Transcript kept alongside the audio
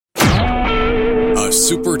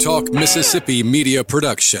SuperTalk Mississippi media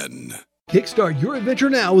production. Kickstart your adventure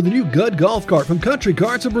now with the new Gud Golf Cart from Country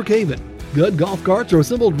Carts of Brookhaven. Gud Golf Carts are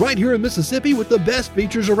assembled right here in Mississippi with the best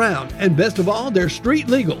features around. And best of all, they're street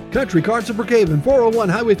legal. Country Carts of Brookhaven, 401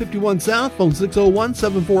 Highway 51 South, phone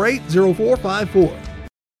 601-748-0454.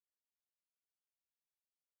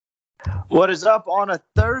 What is up on a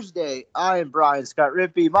Thursday? I am Brian Scott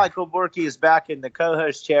Rippey. Michael Borky is back in the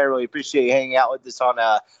co-host chair. We appreciate you hanging out with us on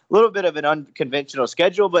a little bit of an unconventional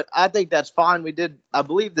schedule, but I think that's fine. We did, I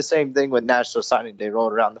believe, the same thing when National Signing Day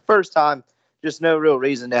rolled around the first time. Just no real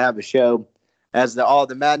reason to have a show as all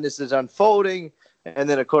the madness is unfolding. And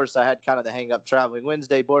then, of course, I had kind of the hang-up traveling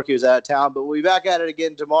Wednesday. Borky was out of town, but we'll be back at it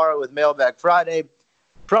again tomorrow with Mailbag Friday.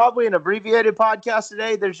 Probably an abbreviated podcast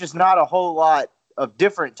today. There's just not a whole lot of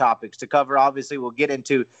different topics to cover. Obviously, we'll get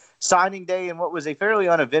into signing day and what was a fairly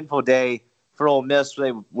uneventful day for Ole Miss.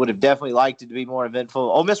 They would have definitely liked it to be more eventful.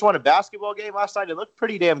 Ole Miss won a basketball game last night. It looked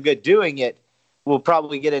pretty damn good doing it. We'll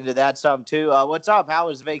probably get into that some too. What's up? How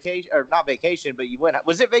was vacation? Or not vacation, but you went.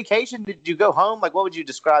 Was it vacation? Did you go home? Like, what would you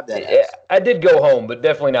describe that as? I did go home, but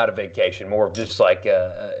definitely not a vacation. More of just like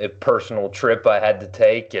a personal trip I had to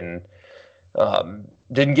take, and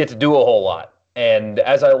didn't get to do a whole lot. And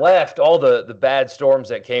as I left, all the bad storms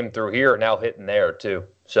that came through here are now hitting there, too.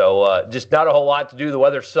 So just not a whole lot to do. The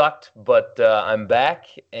weather sucked, but I'm back.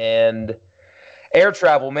 And air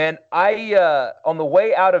travel, man. On the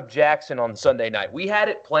way out of Jackson on Sunday night, we had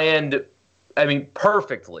it planned,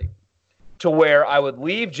 perfectly, to where I would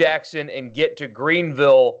leave Jackson and get to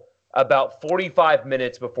Greenville about 45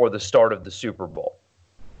 minutes before the start of the Super Bowl.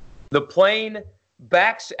 The plane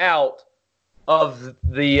backs out of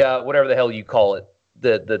the whatever the hell you call it,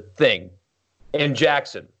 the thing in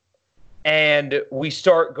Jackson. And we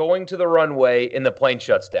start going to the runway and the plane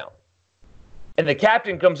shuts down. And the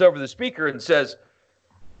captain comes over the speaker and says,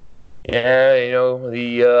 yeah,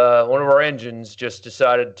 the one of our engines just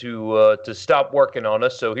decided to stop working on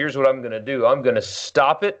us. So here's what I'm going to do. I'm going to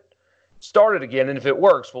stop it, start it again, and if it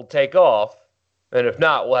works, we'll take off. And if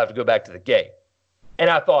not, we'll have to go back to the gate.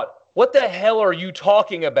 And I thought, what the hell are you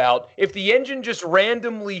talking about? If the engine just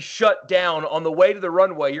randomly shut down on the way to the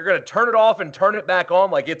runway, you're going to turn it off and turn it back on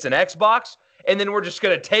like it's an Xbox, and then we're just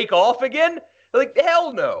going to take off again? Like,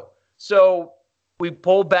 hell no. So we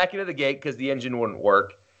pulled back into the gate because the engine wouldn't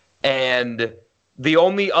work, and the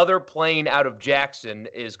only other plane out of Jackson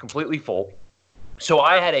is completely full. So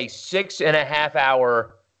I had a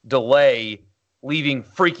 6.5-hour delay leaving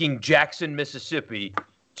freaking Jackson, Mississippi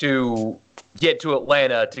to get to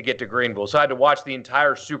Atlanta to get to Greenville. So I had to watch the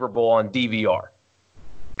entire Super Bowl on DVR.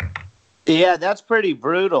 Yeah, that's pretty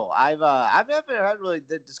brutal. I've never had really.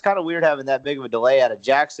 It's kind of weird having that big of a delay out of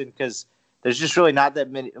Jackson because there's just really not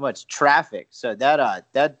that much traffic. So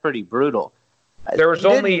that's pretty brutal. There was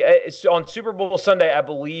only on Super Bowl Sunday, I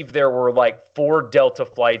believe there were like 4 Delta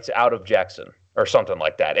flights out of Jackson or something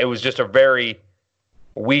like that. It was just a very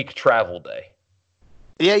weak travel day.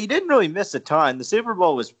 Yeah, you didn't really miss a ton.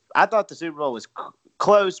 I thought the Super Bowl was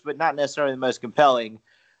close, but not necessarily the most compelling.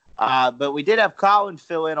 But we did have Colin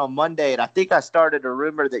fill in on Monday, and I think I started a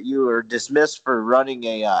rumor that you were dismissed for running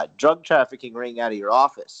a drug trafficking ring out of your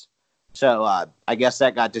office. So I guess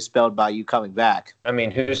that got dispelled by you coming back.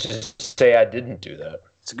 Who's to say I didn't do that?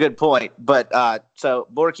 It's a good point. But so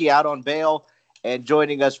Borky out on bail and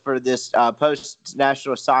joining us for this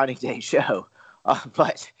post-National Signing Day show.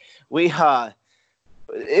 But we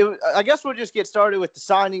I guess we'll just get started with the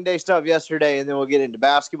signing day stuff yesterday, and then we'll get into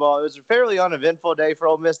basketball. It was a fairly uneventful day for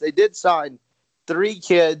Ole Miss. They did sign 3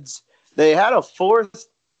 kids. They had a 4th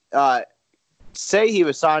say he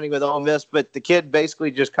was signing with Ole Miss, but the kid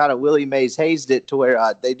basically just kind of Willie Mays hazed it to where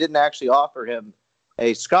they didn't actually offer him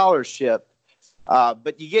a scholarship.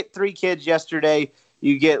 But you get 3 kids yesterday.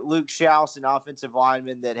 You get Luke Schaus, an offensive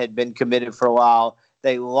lineman that had been committed for a while.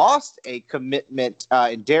 They lost a commitment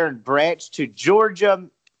in Darren Branch to Georgia.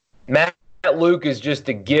 Matt Luke is just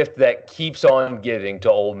a gift that keeps on giving to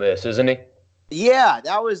Ole Miss, isn't he? Yeah,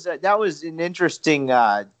 that was an interesting.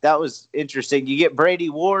 That was interesting. You get Brady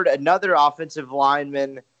Ward, another offensive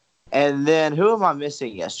lineman, and then who am I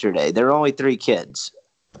missing yesterday? There were only 3 kids.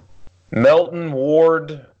 Melton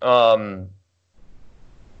Ward. I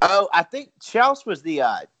think Schaus was the.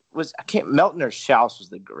 Melton or Schaus was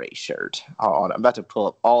the gray shirt. I'm about to pull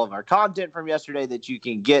up all of our content from yesterday that you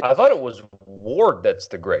can get. I thought it was Ward that's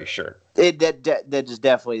the gray shirt. That is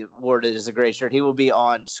definitely Ward is a gray shirt. He will be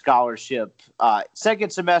on scholarship.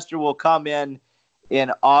 Second semester will come in in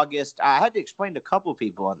August. I had to explain to a couple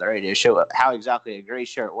people on the radio show how exactly a gray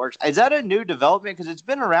shirt works. Is that a new development? Because it's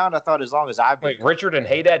been around, I thought, as long as I've been. Wait, Richard and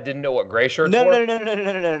Haydad didn't know what gray shirts were?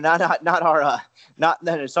 No, not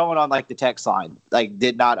our, someone on like the text line like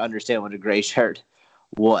did not understand what a gray shirt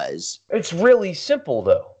was. It's really simple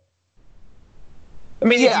though. I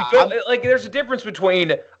mean, Yeah, if you feel, like there's a difference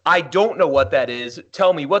between I don't know what that is,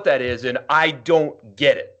 tell me what that is, and I don't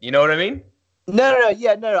get it. You know what I mean? No.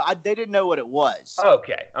 They didn't know what it was.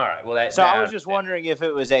 Okay, all right. Well, that. So I was just wondering if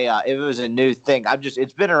it was a new thing.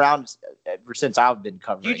 It's been around ever since I've been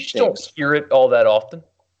covering. You just things. don't hear it all that often.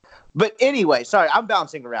 But anyway, sorry, I'm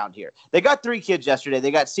bouncing around here. They got 3 kids yesterday.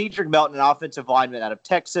 They got Cedric Melton, an offensive lineman out of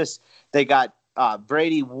Texas. They got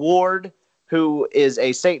Brady Ward, who is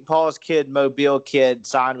a St. Paul's kid, Mobile kid,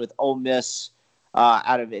 signed with Ole Miss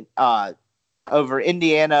out of over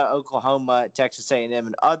Indiana, Oklahoma, Texas A&M,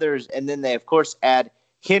 and others. And then they, of course, add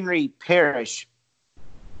Henry Parrish,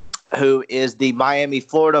 who is the Miami,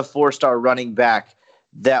 Florida 4-star running back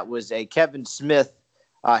that was a Kevin Smith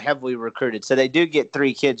heavily recruited. So they do get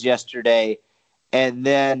 3 kids yesterday. And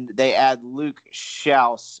then they add Luke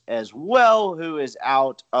Schaus as well, who is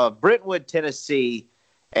out of Brentwood, Tennessee,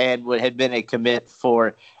 and had been a commit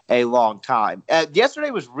for a long time.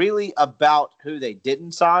 Yesterday was really about who they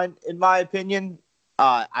didn't sign, in my opinion.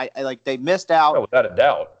 They missed out. Oh, without a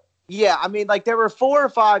doubt. Yeah, I mean, like there were 4 or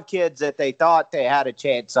 5 kids that they thought they had a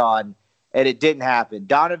chance on, and it didn't happen.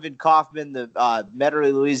 Donovan Kaufman, the Metro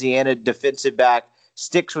Louisiana defensive back,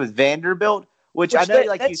 sticks with Vanderbilt, which I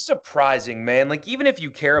know that's surprising, man. Like even if you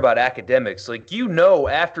care about academics, like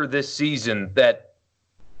after this season that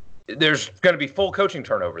there's going to be full coaching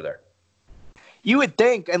turnover there. You would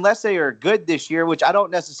think, unless they are good this year, which I don't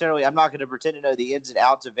necessarily, I'm not going to pretend to know the ins and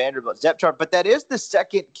outs of Vanderbilt's depth chart, but that is the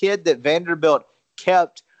second kid that Vanderbilt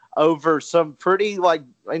kept over some pretty,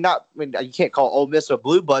 you can't call Ole Miss a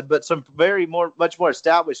blue blood, but some much more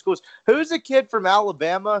established schools. Who's the kid from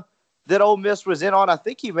Alabama that Ole Miss was in on? I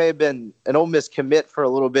think he may have been an Ole Miss commit for a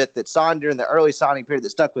little bit that signed during the early signing period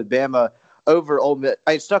that stuck with Bama over Ole Miss.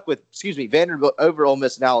 Vanderbilt over Ole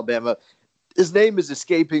Miss and Alabama. His name is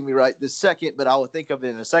escaping me right this second, but I will think of it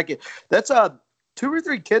in a second. That's 2 or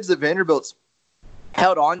 3 kids that Vanderbilt's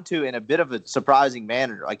held on to in a bit of a surprising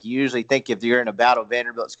manner. Like you usually think if you're in a battle,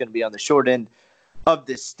 Vanderbilt's going to be on the short end of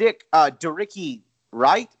the stick. Dericky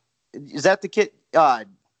Wright, is that the kid? Did I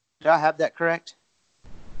have that correct?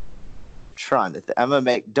 I'm going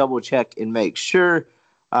to double check and make sure.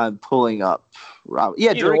 I'm pulling up.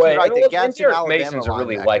 Yeah, Either way, Derek Mason's a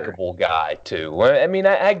really likable guy too. I mean,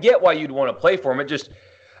 I get why you'd want to play for him.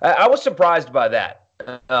 I was surprised by that.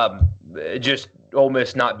 Just Ole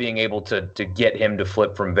Miss not being able to get him to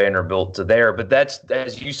flip from Vanderbilt to there. But that's,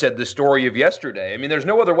 as you said, the story of yesterday. I mean, there's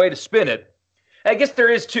no other way to spin it. I guess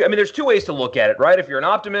there's 2 ways to look at it, right? If you're an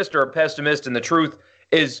optimist or a pessimist, and the truth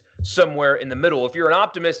is somewhere in the middle. If you're an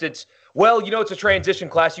optimist, it's, well, it's a transition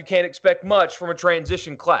class. You can't expect much from a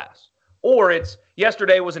transition class. Or it's,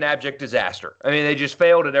 yesterday was an abject disaster. I mean, they just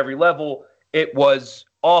failed at every level. It was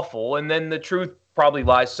awful. And then the truth probably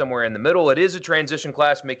lies somewhere in the middle. It is a transition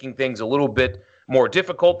class, making things a little bit more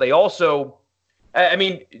difficult. They also,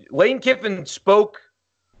 Lane Kiffin spoke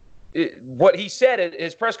what he said at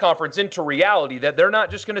his press conference into reality, that they're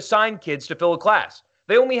not just going to sign kids to fill a class.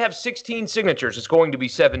 They only have 16 signatures. It's going to be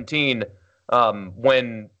 17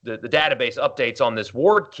 when the database updates on this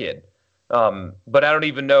Ward kid. But I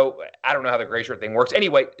don't know how the gray shirt thing works.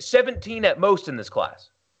 Anyway, 17 at most in this class.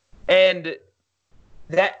 And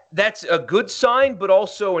that's a good sign, but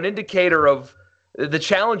also an indicator of the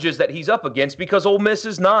challenges that he's up against, because Ole Miss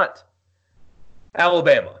is not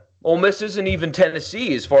Alabama. Ole Miss isn't even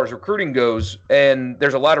Tennessee as far as recruiting goes, and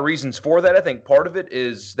there's a lot of reasons for that. I think part of it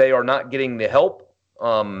is they are not getting the help.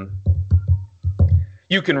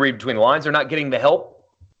 You can read between the lines. They're not getting the help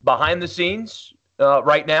behind the scenes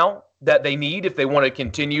right now that they need if they want to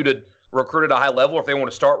continue to recruit at a high level, or if they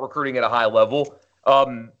want to start recruiting at a high level.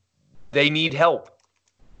 They need help,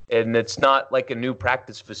 and it's not like a new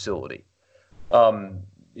practice facility.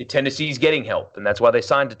 Tennessee's getting help, and that's why they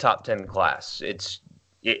signed a top 10 class.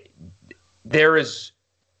 There is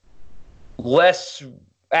less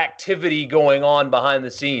activity going on behind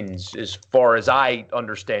the scenes, as far as I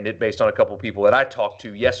understand it, based on a couple of people that I talked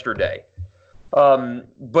to yesterday.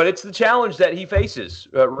 But it's the challenge that he faces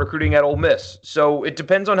recruiting at Ole Miss. So it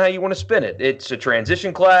depends on how you want to spin it. It's a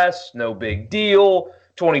transition class, no big deal.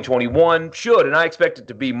 2021 should, and I expect it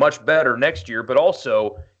to be much better next year. But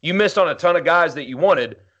also, you missed on a ton of guys that you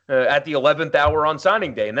wanted at the 11th hour on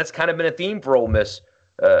signing day, and that's kind of been a theme for Ole Miss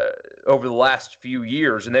over the last few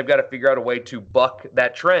years, and they've got to figure out a way to buck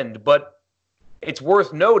that trend. But it's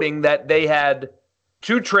worth noting that they had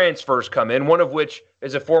two transfers come in, one of which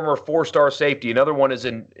is a former 4-star safety. Another one is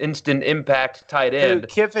an instant impact tight end. Who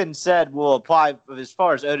Kiffin said will apply, as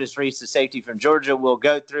far as Otis Reese, the safety from Georgia, will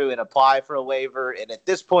go through and apply for a waiver. And at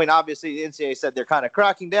this point, obviously, the NCAA said they're kind of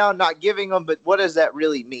cracking down, not giving them. But what does that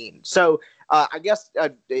really mean? So I guess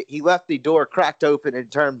he left the door cracked open in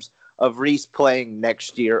terms of Reese playing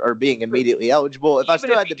next year or being immediately eligible. If I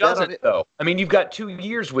still had to bet on it, though, I mean, you've got 2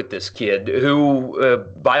 years with this kid who,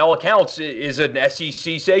 by all accounts, is an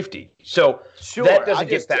SEC safety. So that doesn't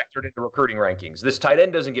get factored into recruiting rankings. This tight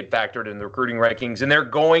end doesn't get factored in the recruiting rankings, and they're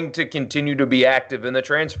going to continue to be active in the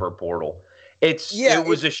transfer portal. It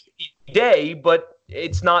was a shitty day, but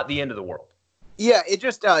it's not the end of the world. Yeah, it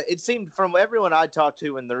just it seemed from everyone I talked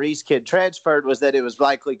to when the Reese kid transferred was that it was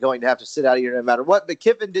likely going to have to sit out here no matter what. But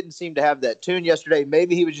Kiffin didn't seem to have that tune yesterday.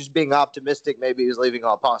 Maybe he was just being optimistic. Maybe he was leaving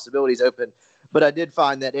all possibilities open. But I did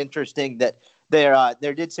find that interesting that there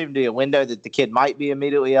did seem to be a window that the kid might be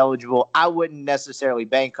immediately eligible. I wouldn't necessarily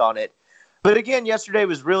bank on it. But again, yesterday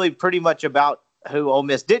was really pretty much about who Ole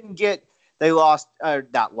Miss didn't get. They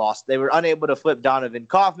They were unable to flip Donovan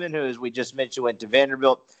Kaufman, who, as we just mentioned, went to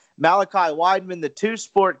Vanderbilt. Malachi Wideman, the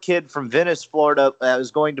two-sport kid from Venice, Florida,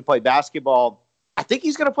 is going to play basketball. I think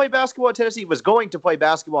he's going to play basketball at Tennessee. He was going to play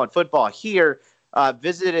basketball and football here.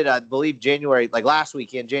 Visited, I believe, last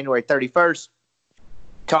weekend, January 31st.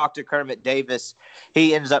 Talked to Kermit Davis.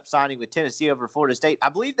 He ends up signing with Tennessee over Florida State. I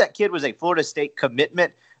believe that kid was a Florida State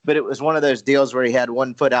commitment, but it was one of those deals where he had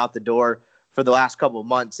one foot out the door for the last couple of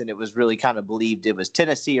months, and it was really kind of believed it was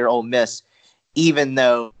Tennessee or Ole Miss, even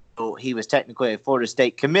though he was technically a Florida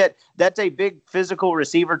State commit. That's a big physical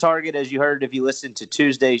receiver target, as you heard if you listened to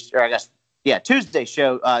Tuesday's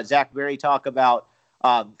show. Zach Berry talk about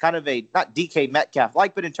kind of a not DK Metcalf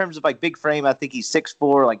like, but in terms of like big frame, I think he's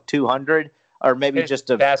 6'4", like 200, or maybe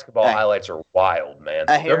just a basketball highlights are wild, man.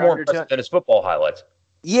 They're more impressive than his football highlights.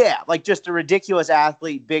 Yeah, like just a ridiculous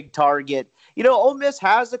athlete, big target. You know, Ole Miss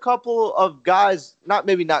has a couple of guys,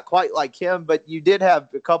 maybe not quite like him, but you did have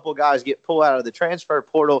a couple of guys get pulled out of the transfer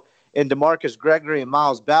portal in DeMarcus Gregory and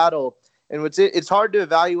Miles Battle. And it's hard to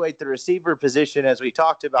evaluate the receiver position, as we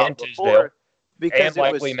talked about and before. Because and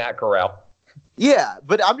likely Matt Corral. Yeah,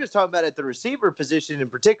 but I'm just talking about at the receiver position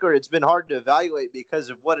in particular. It's been hard to evaluate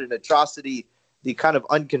because of what an atrocity the kind of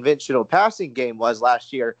unconventional passing game was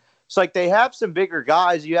last year. It's like they have some bigger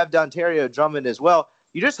guys. You have Dontario Drummond as well.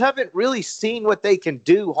 You just haven't really seen what they can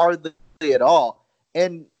do hardly at all.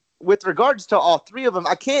 And with regards to all three of them,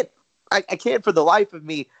 I can't for the life of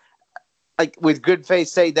me, like with good faith,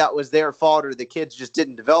 say that was their fault or the kids just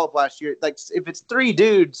didn't develop last year. Like if it's three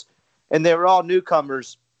dudes and they were all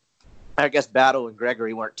newcomers, I guess Battle and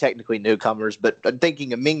Gregory weren't technically newcomers, but I'm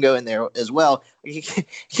thinking of Mingo in there as well. It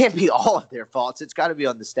can't be all of their faults. It's got to be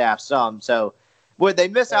on the staff some. So would they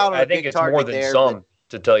miss out on a big target there? I think it's more than some,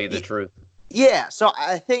 to tell you the truth. Yeah, so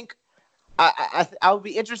I think I would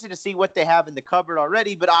be interested to see what they have in the cupboard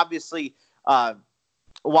already, but obviously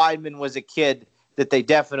Wideman was a kid that they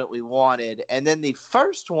definitely wanted. And then the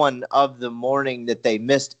first one of the morning that they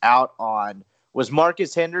missed out on was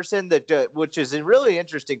Marcus Henderson, which is a really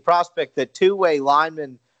interesting prospect, the two-way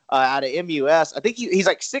lineman out of MUS. I think he's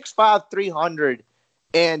like 6'5", 300,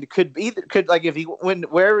 and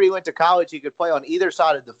wherever he went to college, he could play on either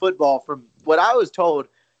side of the football. From what I was told,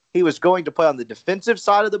 he was going to play on the defensive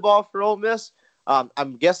side of the ball for Ole Miss.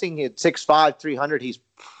 I'm guessing at 6'5", 300, he's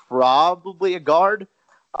probably a guard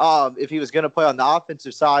if he was going to play on the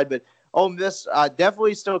offensive side. But Ole Miss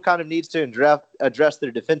definitely still kind of needs to address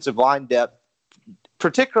their defensive line depth,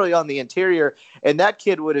 particularly on the interior, and that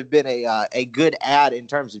kid would have been a good add in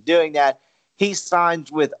terms of doing that. He signed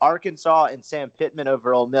with Arkansas and Sam Pittman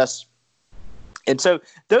over Ole Miss. And so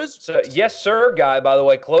yes, sir guy, by the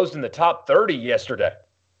way, closed in the top 30 yesterday.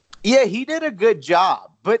 Yeah, he did a good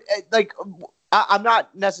job. But, I'm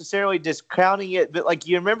not necessarily discounting it, but,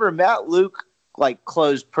 you remember Matt Luke,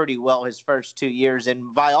 closed pretty well his first 2 years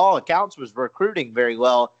and, by all accounts, was recruiting very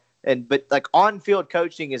well. But on-field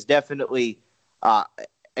coaching is definitely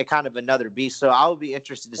a kind of another beast. So I would be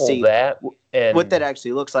interested to see what that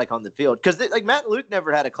actually looks like on the field. Because Matt Luke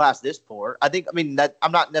never had a class this poor.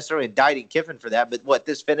 I'm not necessarily indicting Kiffin for that, but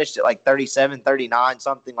this finished at 37, 39,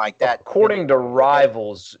 something like that. According to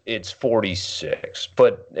Rivals, it's 46,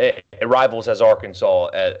 but Rivals has Arkansas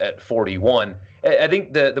at 41. I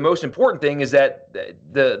think the most important thing is that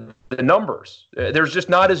the numbers, there's just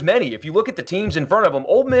not as many. If you look at the teams in front of them,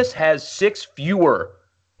 Ole Miss has 6 fewer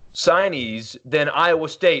signees than Iowa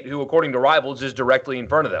State, who, according to Rivals, is directly in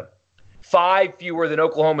front of them. 5 fewer than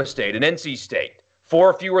Oklahoma State and NC State.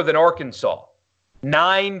 4 fewer than Arkansas.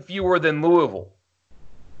 9 fewer than Louisville.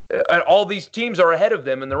 And all these teams are ahead of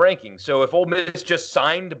them in the rankings. So if Ole Miss just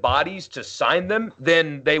signed bodies to sign them,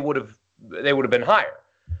 then they would have been higher.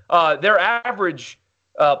 Their average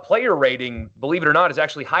player rating, believe it or not, is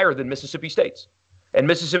actually higher than Mississippi State's. And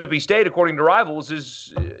Mississippi State, according to Rivals,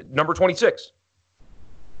 is number 26.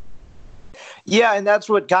 Yeah, and that's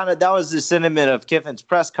what that was the sentiment of Kiffin's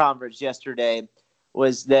press conference yesterday,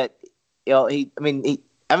 was that he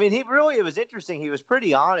really, it was interesting. He was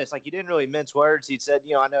pretty honest. Like, he didn't really mince words. He said,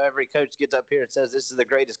 I know every coach gets up here and says this is the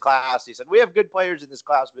greatest class. He said, we have good players in this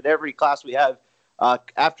class, but every class we have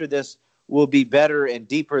after this will be better and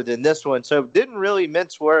deeper than this one. So didn't really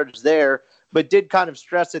mince words there, but did kind of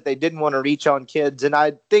stress that they didn't want to reach on kids. And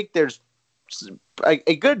I think there's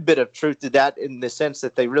a good bit of truth to that, in the sense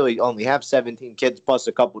that they really only have 17 kids plus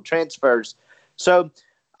a couple transfers. So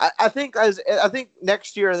I think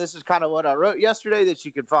next year, and this is kind of what I wrote yesterday that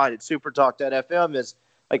you can find at supertalk.fm, is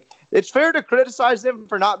like, it's fair to criticize them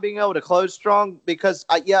for not being able to close strong, because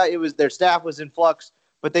it was their staff was in flux,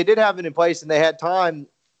 but they did have it in place and they had time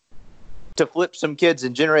to flip some kids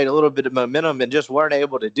and generate a little bit of momentum, and just weren't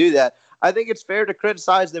able to do that. I think it's fair to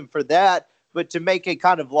criticize them for that, but to make a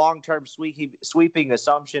kind of long-term sweeping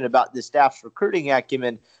assumption about the staff's recruiting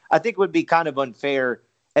acumen, I think would be kind of unfair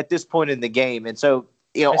at this point in the game. And so,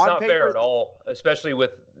 it's not fair at all, especially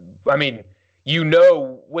with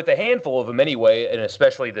a handful of them anyway, and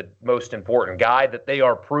especially the most important guy, that they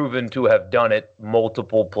are proven to have done it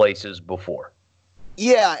multiple places before.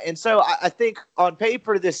 Yeah, and so I think on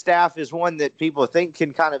paper, this staff is one that people think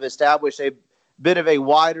can kind of establish a bit of a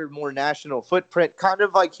wider, more national footprint, kind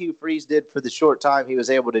of like Hugh Freeze did for the short time he was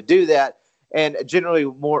able to do that, and generally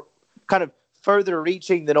more kind of further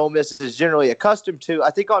reaching than Ole Miss is generally accustomed to. I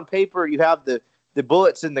think on paper you have the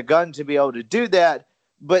bullets in the gun to be able to do that,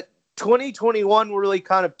 but 2021 will really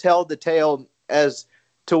kind of tell the tale as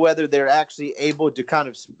to whether they're actually able to kind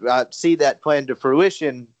of see that plan to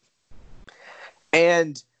fruition.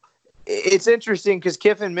 And it's interesting because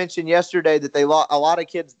Kiffin mentioned yesterday that a lot of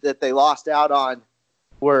kids that they lost out on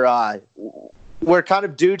were kind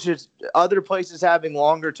of due to other places having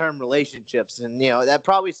longer term relationships. And, that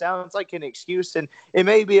probably sounds like an excuse, and it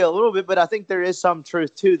may be a little bit, but I think there is some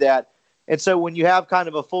truth to that. And so when you have kind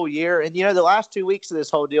of a full year, and, the last 2 weeks of this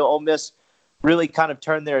whole deal, Ole Miss really kind of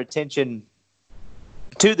turned their attention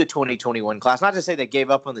to the 2021 class. Not to say they gave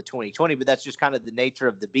up on the 2020, but that's just kind of the nature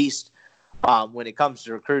of the beast when it comes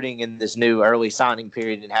to recruiting in this new early signing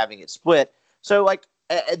period and having it split. So,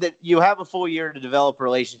 that you have a full year to develop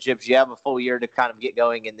relationships. You have a full year to kind of get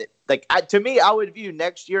going. And to me, I would view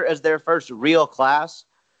next year as their first real class.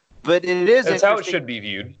 But that's how it should be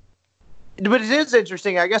viewed. But it is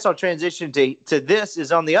interesting. I guess I'll transition to this.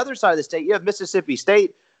 Is on the other side of the state, you have Mississippi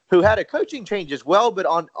State, who had a coaching change as well, but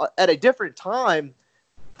at a different time.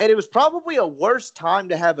 And it was probably a worse time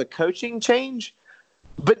to have a coaching change,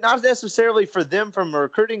 but not necessarily for them from a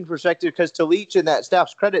recruiting perspective, because to Leach and that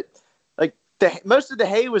staff's credit, most of the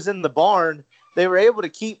hay was in the barn. They were able to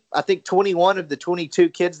keep, I think, 21 of the 22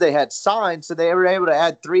 kids they had signed, so they were able to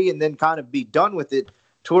add 3 and then kind of be done with it,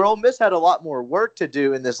 to where Ole Miss had a lot more work to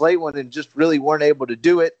do in this late one and just really weren't able to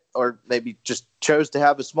do it, or maybe just chose to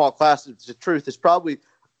have a small class. The truth is probably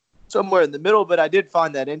somewhere in the middle, but I did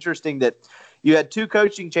find that interesting that you had 2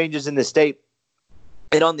 coaching changes in the state,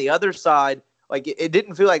 and on the other side, it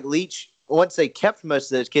didn't feel like Leach, once they kept most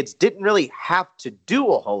of those kids, didn't really have to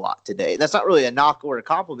do a whole lot today. That's not really a knock or a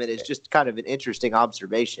compliment. It's just kind of an interesting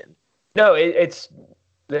observation. No,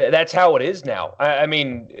 that's how it is now. I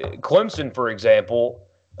mean, Clemson, for example,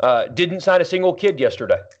 didn't sign a single kid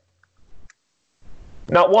yesterday.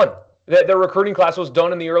 Not one. Their recruiting class was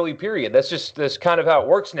done in the early period. That's kind of how it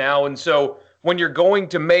works now. And so when you're going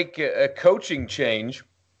to make a coaching change,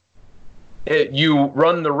 you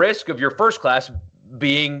run the risk of your first class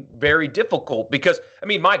being very difficult because, I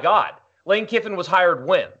mean, my God, Lane Kiffin was hired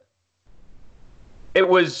when? It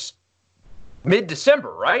was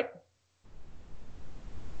mid-December, right? It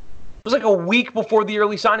was like a week before the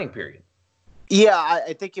early signing period. Yeah,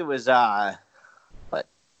 I think it was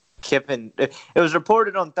Kiffin. It was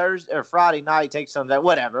reported on Thursday or Friday night, takes some that,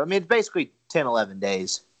 whatever. I mean, it's basically 10, 11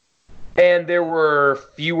 days. And there were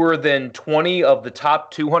fewer than 20 of the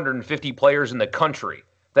top 250 players in the country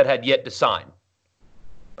that had yet to sign.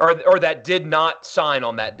 Or that did not sign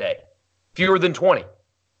on that day. Fewer than 20.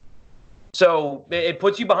 So it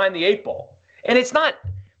puts you behind the 8 ball. And it's not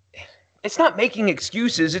making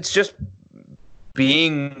excuses. It's just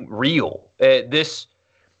being real. This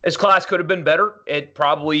class could have been better. It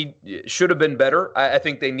probably should have been better. I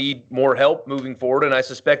think they need more help moving forward, and I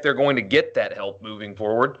suspect they're going to get that help moving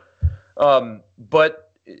forward.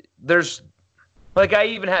 But there's, I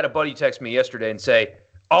even had a buddy text me yesterday and say,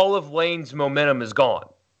 all of Lane's momentum is gone.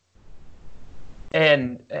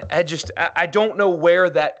 And I don't know where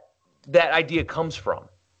that idea comes from.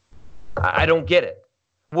 I don't get it.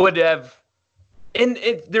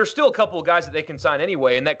 There's still a couple of guys that they can sign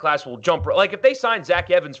anyway, and that class will jump. Like if they sign Zach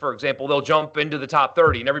Evans, for example, they'll jump into the top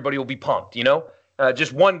 30, and everybody will be pumped,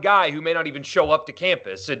 Just one guy who may not even show up to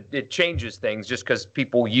campus. It changes things just because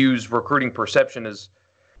people use recruiting perception as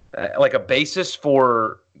like a basis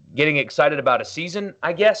for getting excited about a season,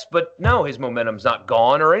 I guess. But no, his momentum's not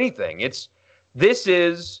gone or anything. This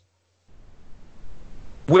is,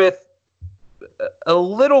 with a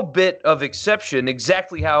little bit of exception,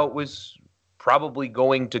 exactly how it was probably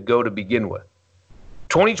going to go to begin with.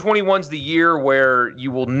 2021's the year where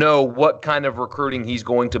you will know what kind of recruiting he's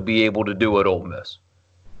going to be able to do at Ole Miss.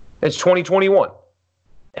 It's 2021.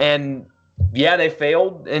 And yeah, they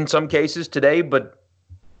failed in some cases today, but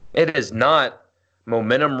it is not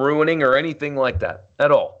momentum ruining or anything like that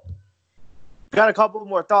at all. Got a couple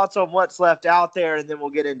more thoughts on what's left out there, and then we'll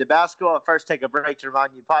get into basketball. First, take a break to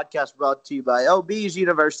remind you, podcast brought to you by LB's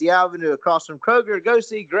University Avenue across from Kroger. Go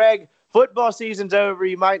see Greg. Football season's over.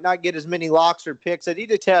 You might not get as many locks or picks. I need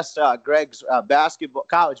to test Greg's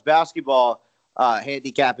college basketball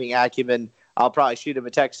handicapping acumen. I'll probably shoot him a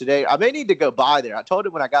text today. I may need to go by there. I told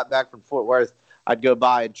him when I got back from Fort Worth I'd go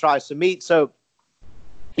by and try some meat. So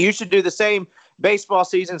you should do the same. Baseball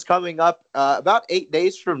season's coming up about 8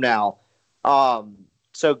 days from now.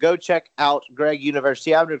 So go check out Greg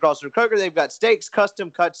University Avenue across from Kroger. They've got steaks,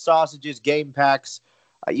 custom cut sausages, game packs.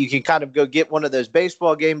 You can kind of go get one of those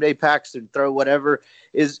baseball game day packs and throw whatever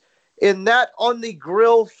is in that on the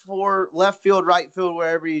grill for left field, right field,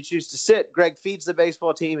 wherever you choose to sit. Greg feeds the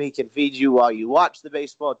baseball team. He can feed you while you watch the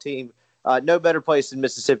baseball team. No better place in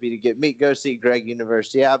Mississippi to get meat. Go see Greg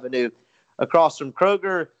University Avenue across from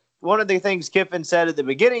Kroger. One of the things Kiffin said at the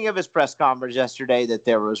beginning of his press conference yesterday, that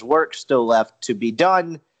there was work still left to be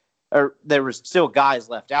done, or there was still guys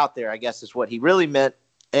left out there, I guess is what he really meant.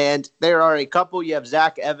 And there are a couple. You have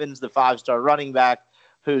Zach Evans, the 5-star running back,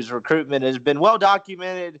 whose recruitment has been well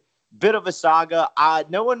documented. Bit of a saga.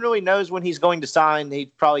 No one really knows when he's going to sign. He's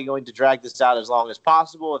probably going to drag this out as long as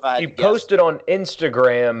possible. He posted on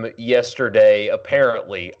Instagram yesterday,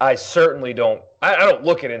 apparently. I certainly don't. I don't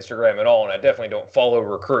look at Instagram at all, and I definitely don't follow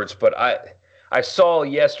recruits. But I saw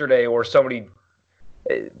yesterday where somebody,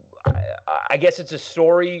 I guess it's a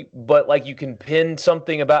story, but like you can pin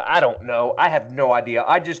something about, I don't know. I have no idea.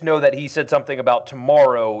 I just know that he said something about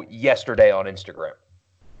tomorrow yesterday on Instagram.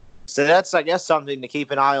 So that's, I guess, something to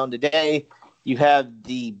keep an eye on today. You have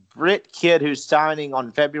the Britt kid who's signing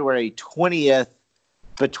on February 20th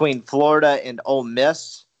between Florida and Ole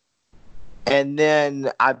Miss. And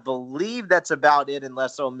then I believe that's about it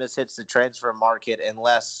unless Ole Miss hits the transfer market,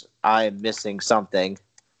 unless I'm missing something.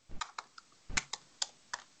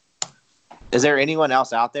 Is there anyone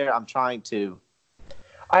else out there? I'm trying to.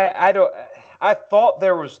 I don't. I thought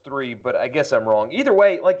there was 3, but I guess I'm wrong. Either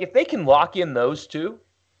way, like if they can lock in those 2,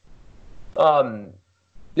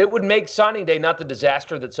 it would make signing day not the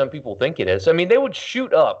disaster that some people think it is. I mean, they would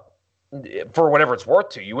shoot up for whatever it's worth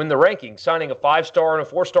to you in the rankings. Signing a 5-star and a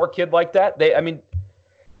 4-star kid like that,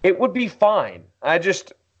 it would be fine. I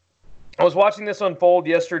was watching this unfold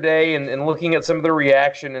yesterday and looking at some of the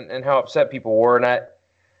reaction and how upset people were,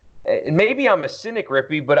 and maybe I'm a cynic,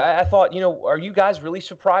 Rippy, but I thought, are you guys really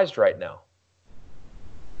surprised right now?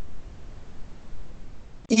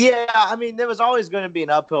 Yeah, I mean, there was always going to be an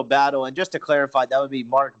uphill battle. And just to clarify, that would be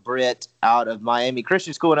Mark Britt out of Miami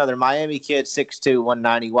Christian School, another Miami kid, 6'2",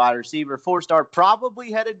 190 wide receiver, 4-star, probably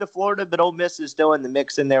headed to Florida, but Ole Miss is still in the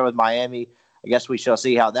mix in there with Miami. I guess we shall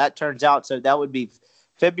see how that turns out. So that would be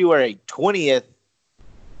February 20th.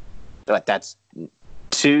 But that's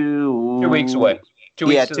 2 weeks away. 2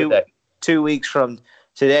 weeks to the day. 2 weeks from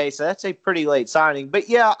today. So that's a pretty late signing. But,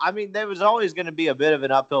 yeah, I mean, there was always going to be a bit of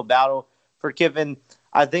an uphill battle for Kiffin.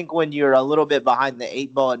 I think when you're a little bit behind the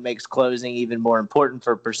 8 ball, it makes closing even more important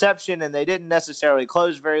for perception, and they didn't necessarily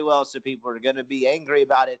close very well, so people are going to be angry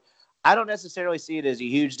about it. I don't necessarily see it as a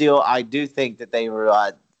huge deal. I do think that they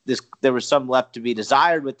were there was some left to be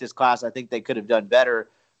desired with this class. I think they could have done better,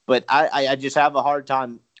 but I just have a hard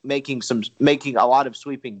time making a lot of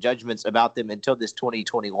sweeping judgments about them until this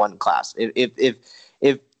 2021 class.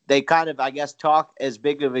 If they kind of, I guess, talk as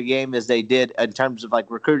big of a game as they did in terms of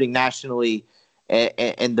like recruiting nationally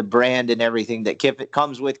and the brand and everything that Kiffin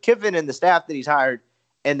comes with, Kiffin and the staff that he's hired,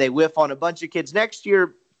 and they whiff on a bunch of kids next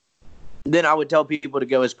year, then I would tell people to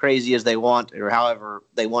go as crazy as they want or however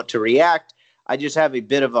they want to react. I just have a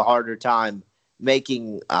bit of a harder time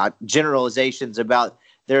making generalizations about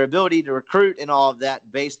their ability to recruit and all of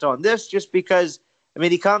that based on this, just because I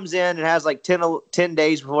mean, he comes in and has like 10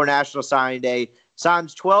 days before National Signing Day,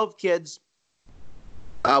 signs 12 kids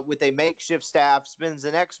with a makeshift staff, spends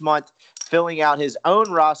the next month filling out his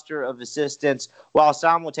own roster of assistants while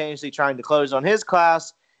simultaneously trying to close on his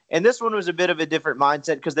class. And this one was a bit of a different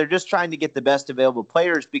mindset because they're just trying to get the best available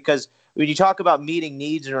players, because when you talk about meeting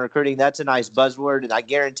needs and recruiting, that's a nice buzzword. And I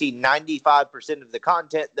guarantee 95% of the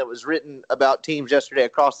content that was written about teams yesterday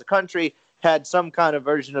across the country had some kind of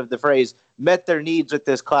version of the phrase met their needs with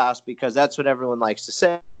this class, because that's what everyone likes to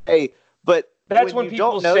say. But that's when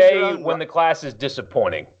people say when the class is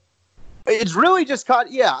disappointing. It's really just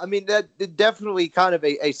I mean, that definitely kind of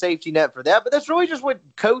a safety net for that. But that's really just what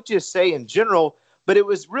coaches say in general. But it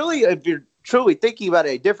was really, if you're truly thinking about it,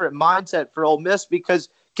 a different mindset for Ole Miss, because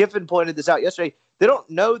Kiffin pointed this out yesterday. They don't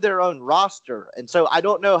know their own roster. And so I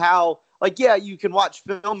don't know how, you can watch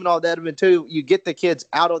film and all that, until you get the kids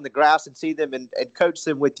out on the grass and see them and coach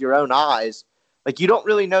them with your own eyes. You don't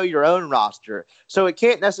really know your own roster. So it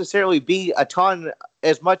can't necessarily be a ton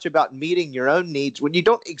as much about meeting your own needs when you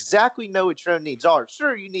don't exactly know what your own needs are.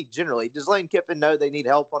 Sure, you need generally. Does Lane Kiffin know they need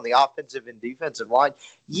help on the offensive and defensive line?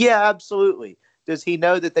 Yeah, absolutely. Does he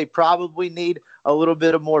know that they probably need a little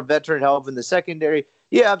bit of more veteran help in the secondary?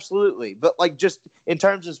 Yeah, absolutely. But just in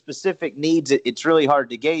terms of specific needs, it's really hard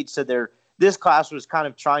to gauge. So this class was kind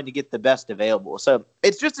of trying to get the best available. So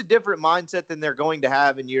it's just a different mindset than they're going to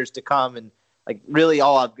have in years to come. And really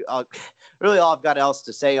all I've got else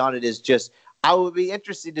to say on it is just I will be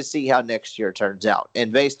interested to see how next year turns out.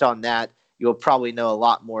 And based on that, you'll probably know a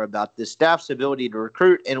lot more about the staff's ability to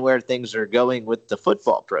recruit and where things are going with the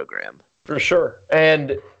football program. For sure.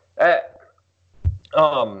 And there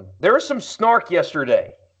was some snark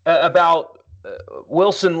yesterday about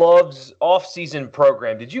Wilson Love's offseason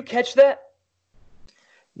program. Did you catch that?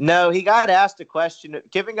 No, he got asked a question.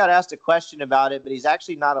 Kiffin got asked a question about it, but he's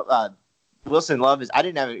actually not Wilson Love is. I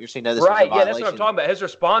didn't actually know this. Right, yeah, that's what I'm talking about. His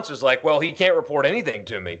response is well, he can't report anything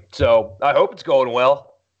to me, so I hope it's going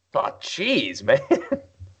well. Oh, jeez, man.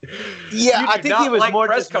 Yeah, I think he was more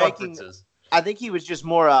just making. I think he was just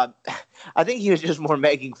more. I think he was just more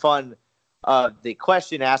making fun of the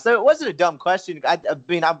question asked. So it wasn't a dumb question. I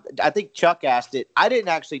think Chuck asked it. I didn't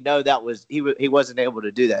actually know that was he wasn't able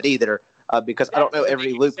to do that either, because I don't know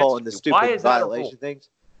every loophole in the stupid violation things.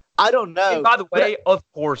 I don't know. And by the way, of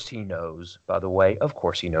course he knows.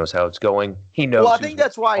 How it's going. He knows. Well, I think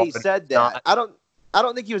that's why he said that. I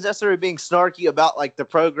don't think he was necessarily being snarky about the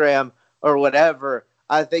program or whatever.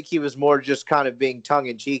 I think he was more just kind of being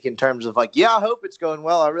tongue-in-cheek in terms of I hope it's going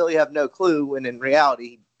well. I really have no clue. When in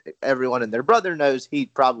reality, everyone and their brother knows he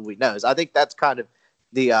probably knows. I think that's kind of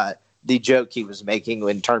the joke he was making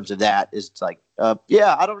in terms of that is I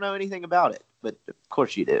don't know anything about it. But of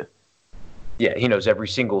course you do. Yeah, he knows every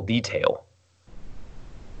single detail.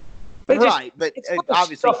 But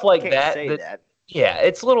obviously stuff like that. Yeah,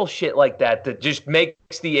 it's little shit like that just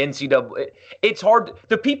makes the NCAA. It's hard.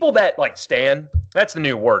 The people that stand, that's the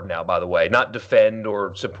new word now, by the way, not defend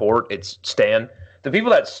or support. It's stand. The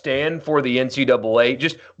people that stand for the NCAA,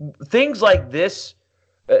 just things like this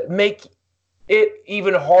make it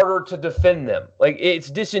even harder to defend them.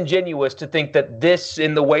 It's disingenuous to think that this,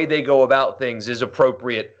 in the way they go about things, is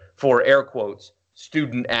appropriate for, air quotes,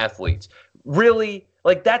 student athletes. Really?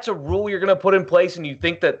 That's a rule you're going to put in place and you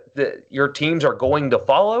think that your teams are going to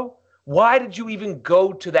follow? Why did you even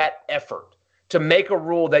go to that effort to make a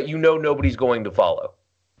rule that nobody's going to follow?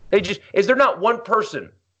 Is there not one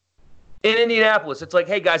person in Indianapolis that's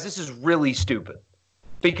hey guys, this is really stupid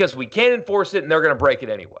because we can't enforce it and they're going to break it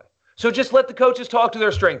anyway. So just let the coaches talk to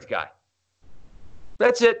their strength guy.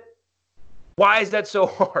 That's it. Why is that so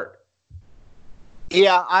hard?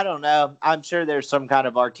 Yeah, I don't know. I'm sure there's some kind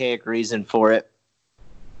of archaic reason for it.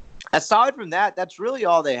 Aside from that, that's really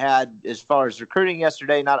all they had as far as recruiting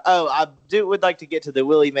yesterday. I would like to get to the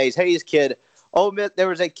Willie Mays Hayes kid. Ole Miss, there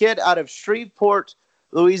was a kid out of Shreveport,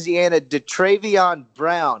 Louisiana, DeTravion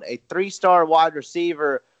Brown, a 3-star wide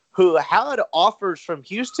receiver who had offers from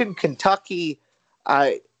Houston, Kentucky.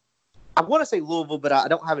 I want to say Louisville, but I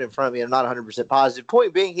don't have it in front of me. I'm not 100% positive.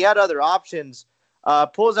 Point being, he had other options.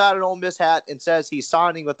 Pulls out an Ole Miss hat and says he's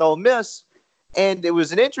signing with Ole Miss. And it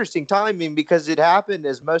was an interesting timing because it happened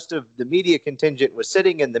as most of the media contingent was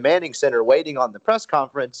sitting in the Manning Center waiting on the press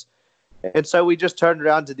conference. And so we just turned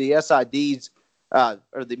around to the SIDs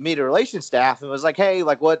or the media relations staff and was hey,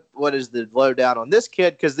 what is the lowdown on this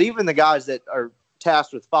kid? Because even the guys that are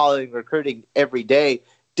tasked with following recruiting every day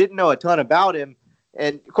didn't know a ton about him.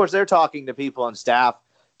 And, of course, they're talking to people on staff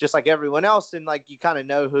just like everyone else. And, you kind of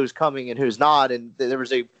know who's coming and who's not. And there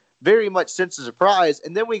was a very much sense of surprise.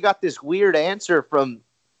 And then we got this weird answer from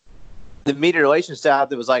the media relations staff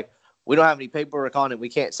that was we don't have any paperwork on it. We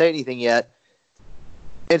can't say anything yet.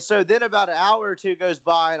 And so then about an hour or two goes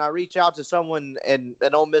by, and I reach out to someone and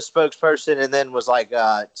an Ole Miss spokesperson, and then was like,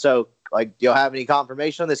 so, like, do you have any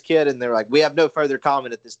confirmation on this kid? And they're like, we have no further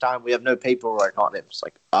comment at this time. We have no paperwork on it. It's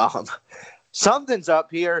like, something's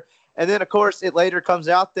up here. And then, of course, it later comes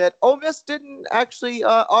out that Ole Miss didn't actually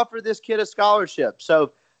offer this kid a scholarship.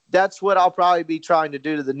 So that's what I'll probably be trying to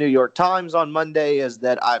do to the New York Times on Monday, is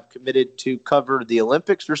that I've committed to cover the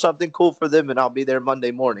Olympics or something cool for them, and I'll be there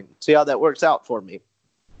Monday morning. See how that works out for me.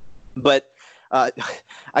 But I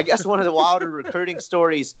guess one of the wilder recruiting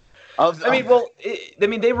stories of –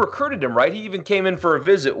 they recruited him, right? He even came in for a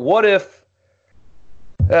visit. What if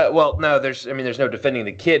there's no defending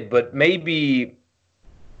the kid, but maybe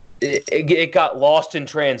it got lost in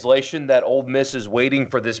translation that Ole Miss is waiting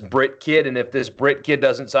for this Brit kid, and if this Brit kid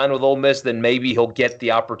doesn't sign with Ole Miss, then maybe he'll get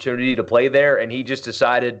the opportunity to play there, and he just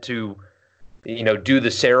decided to, do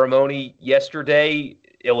the ceremony yesterday,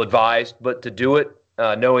 ill-advised, but to do it.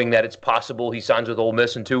 Knowing that it's possible he signs with Ole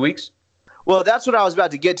Miss in 2 weeks? Well, that's what I was about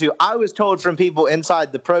to get to. I was told from people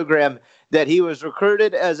inside the program that he was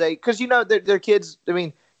recruited as because, they're kids. I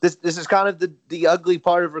mean, this is kind of the ugly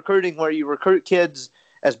part of recruiting, where you recruit kids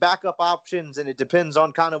as backup options, and it depends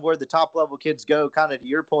on kind of where the top-level kids go, kind of to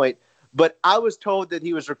your point. But I was told that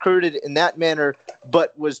he was recruited in that manner,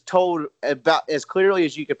 but was told about as clearly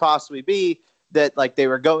as you could possibly be that, like, they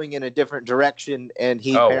were going in a different direction, and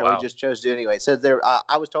he apparently just chose to anyway. So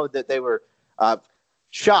I was told that they were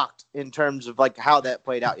shocked in terms of, like, how that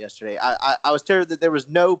played out yesterday. I was told that there was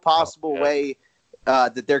no possible way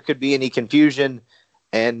that there could be any confusion,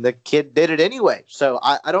 and the kid did it anyway. So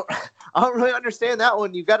I don't really understand that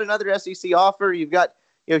one. You've got another SEC offer. You've got,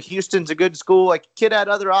 Houston's a good school. Like, kid had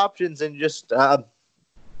other options, and just I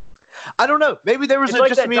don't know. Maybe there was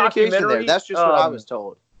just communication there. That's just what I was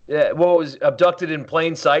told. Yeah, well, it was Abducted in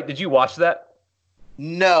Plain Sight. Did you watch that?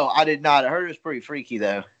 No, I did not. I heard it was pretty freaky,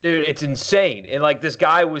 though. Dude, it's insane. And, like, this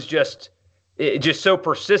guy was just so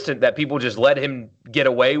persistent that people just let him get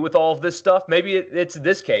away with all of this stuff. Maybe it's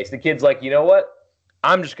this case. The kid's like, you know what?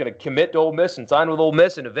 I'm just going to commit to Ole Miss and sign with Ole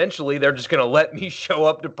Miss, and eventually they're just going to let me show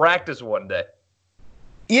up to practice one day.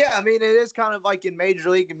 Yeah, I mean, it is kind of like in Major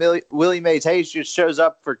League, and Willie Mays Hayes just shows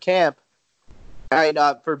up for camp. And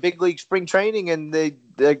for big league spring training, and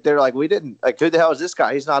they're like, we didn't, like, who the hell is this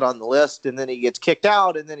guy? He's not on the list. And then he gets kicked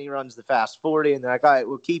out, and then he runs the fast 40, and they're like, all right,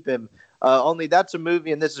 we'll keep him. Only that's a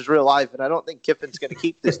movie, and this is real life, and I don't think Kiffin's going to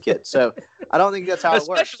keep this kid. So I don't think that's how it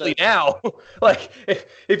works. Especially now. Like,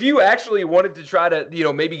 if you actually wanted to try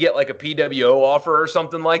to, maybe get like a PWO offer or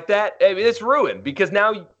something like that, I mean, it's ruined, because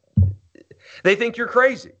now they think you're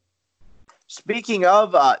crazy. Speaking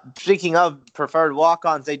of preferred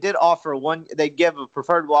walk-ons, they did offer they give a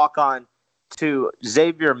preferred walk-on to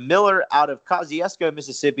Xavier Miller out of Kosciuszko,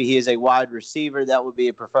 Mississippi. He is a wide receiver. That would be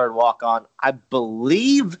a preferred walk-on. I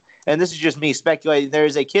believe, and this is just me speculating, there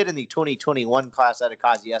is a kid in the 2021 class out of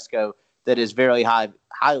Kosciuszko that is very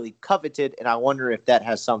highly coveted, and I wonder if that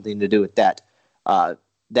has something to do with that.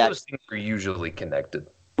 Those things are usually connected.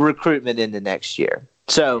 Recruitment in the next year.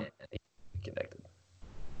 So connected.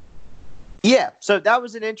 Yeah, so that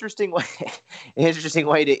was an interesting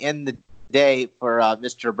way to end the day for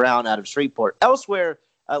Mr. Brown out of Shreveport. Elsewhere,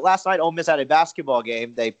 last night Ole Miss had a basketball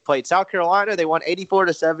game. They played South Carolina. They won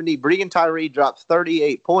 84-70. Breegan Tyree dropped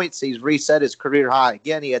 38 points. He's reset his career high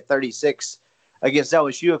again. He had 36 against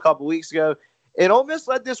LSU a couple weeks ago. And Ole Miss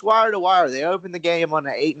led this wire to wire. They opened the game on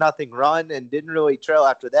an 8-0 run and didn't really trail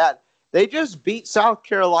after that. They just beat South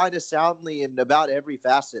Carolina soundly in about every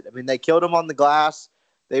facet. I mean, they killed them on the glass.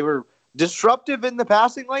 They were disruptive in the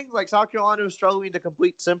passing lanes. Like, South Carolina was struggling to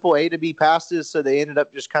complete simple A to B passes, so they ended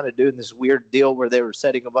up just kind of doing this weird deal where they were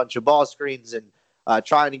setting a bunch of ball screens and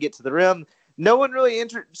trying to get to the rim. No one really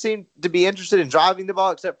seemed to be interested in driving the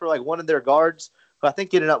ball except for, like, one of their guards, who I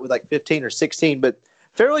think ended up with like 15 or 16, but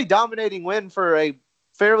fairly dominating win for a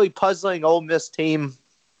fairly puzzling Ole Miss team.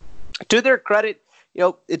 To their credit,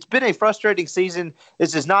 it's been a frustrating season.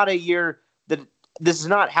 This is not a year that this is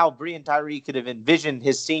not how Breegan Tyree could have envisioned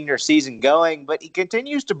his senior season going, but he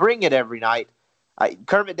continues to bring it every night.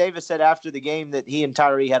 Kermit Davis said after the game that he and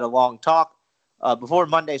Tyree had a long talk before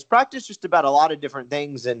Monday's practice, just about a lot of different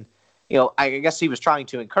things. And, I guess he was trying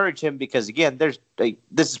to encourage him because, again, this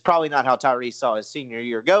is probably not how Tyree saw his senior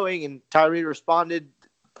year going. And Tyree responded,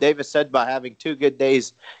 Davis said, by having 2 good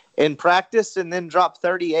days in practice and then dropped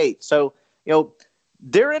 38. So,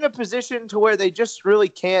 they're in a position to where they just really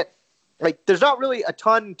can't, there's not really a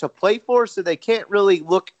ton to play for, so they can't really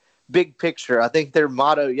look big picture. I think their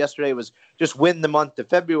motto yesterday was just win the month of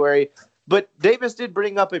February. But Davis did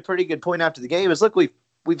bring up a pretty good point after the game. Is, look, we've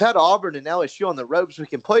had Auburn and LSU on the ropes. We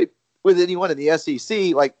can play with anyone in the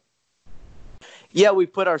SEC. Like, yeah, we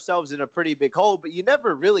put ourselves in a pretty big hole, but you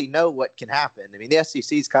never really know what can happen. I mean, the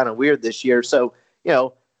SEC is kind of weird this year. So,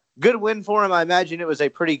 good win for them. I imagine it was a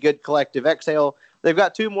pretty good collective exhale. They've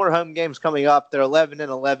got 2 more home games coming up. They're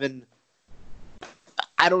 11-11.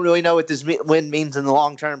 I don't really know what this win means in the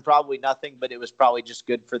long term. Probably nothing, but it was probably just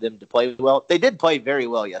good for them to play well. They did play very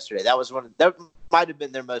well yesterday. That might have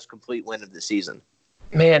been their most complete win of the season.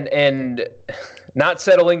 Man, and not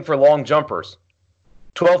settling for long jumpers.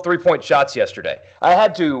 12 3-point shots yesterday. I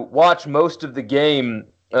had to watch most of the game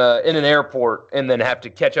in an airport and then have to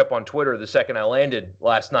catch up on Twitter the second I landed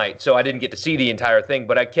last night, so I didn't get to see the entire thing.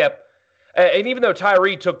 But I kept – and even though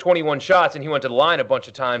Tyree took 21 shots and he went to the line a bunch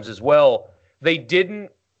of times as well, they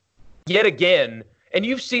didn't yet again – and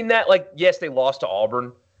you've seen that, like, yes, they lost to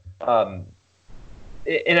Auburn. And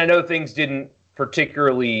I know things didn't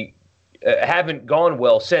particularly haven't gone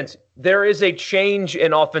well since. There is a change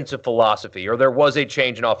in offensive philosophy, or there was a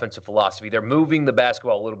change in offensive philosophy. They're moving the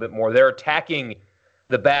basketball a little bit more. They're attacking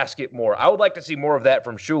the basket more. I would like to see more of that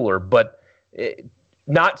from Schuler, but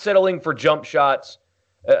not settling for jump shots,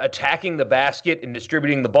 attacking the basket and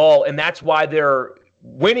distributing the ball, and that's why they're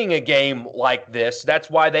winning a game like this. That's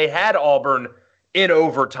why they had Auburn in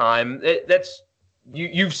overtime.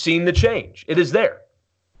 You've seen the change. It is there.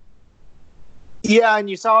 Yeah, and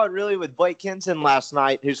you saw it really with Blake Hinson last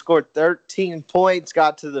night, who scored 13 points,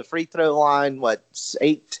 got to the free throw line,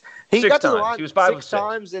 8? He got to the line 6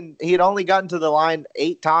 times, and he had only gotten to the line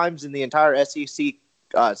 8 times in the entire SEC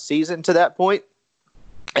season to that point.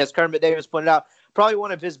 As Kermit Davis pointed out, probably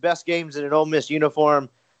one of his best games in an Ole Miss uniform.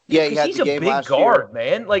 Yeah, he had he's the game a big guard,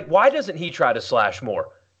 man. Like, why doesn't he try to slash more?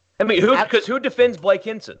 I mean, who defends Blake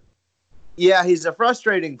Hinson? Yeah, he's a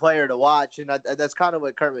frustrating player to watch, and that's kind of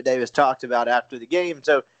what Kermit Davis talked about after the game.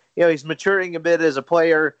 So, he's maturing a bit as a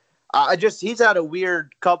player. He's had a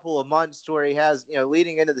weird couple of months where he has,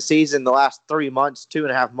 leading into the season, the last 3 months,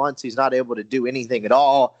 2.5 months, he's not able to do anything at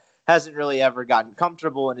all. Hasn't really ever gotten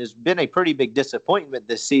comfortable and has been a pretty big disappointment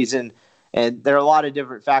this season. And there are a lot of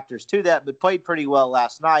different factors to that, but played pretty well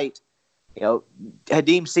last night.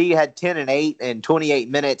 Hadim C had 10 and 8 in 28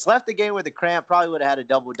 minutes. Left the game with a cramp. Probably would have had a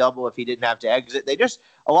double-double if he didn't have to exit.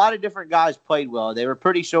 A lot of different guys played well. They were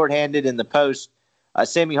pretty shorthanded in the post.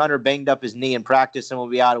 Sammy Hunter banged up his knee in practice and will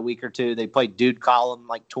be out a week or two. They played Dude Collum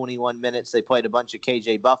 21 minutes. They played a bunch of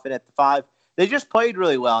KJ Buffett at the 5. They just played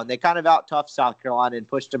really well, and they kind of out-toughed South Carolina and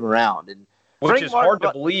pushed them around. Which is hard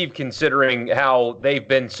to believe considering how they've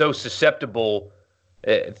been so susceptible.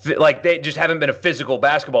 Like, they just haven't been a physical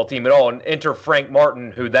basketball team at all. And enter Frank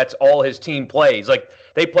Martin, who that's all his team plays. Like,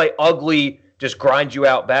 they play ugly, just grind you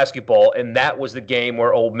out basketball, and that was the game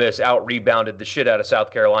where Ole Miss out-rebounded the shit out of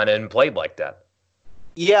South Carolina and played like that.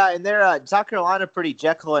 Yeah, and they're South Carolina pretty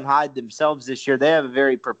Jekyll and Hyde themselves this year. They have a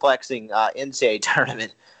very perplexing NCAA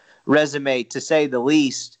tournament resume, to say the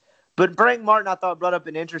least. But Frank Martin, I thought, brought up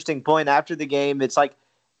an interesting point after the game. It's like,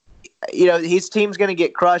 his team's going to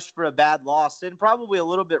get crushed for a bad loss, and probably a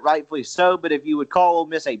little bit rightfully so. But if you would call Ole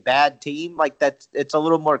Miss a bad team, it's a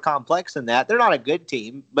little more complex than that. They're not a good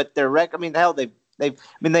team, but they're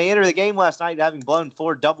they entered the game last night having blown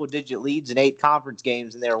 4 double-digit leads in 8 conference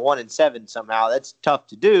games, and they were 1-7 somehow. That's tough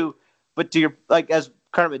to do. But to your, as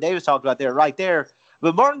Kermit Davis talked about, they're right there.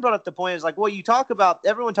 But Martin brought up the point, is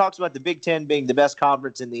everyone talks about the Big Ten being the best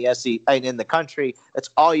conference in the SEC and in the country. That's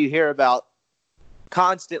all you hear about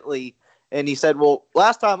constantly. And he said, well,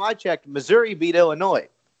 last time I checked, Missouri beat Illinois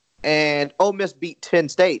and Ole Miss beat Penn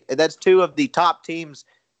State. And that's 2 of the top teams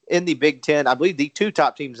in the Big Ten. I believe the 2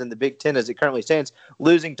 top teams in the Big Ten as it currently stands,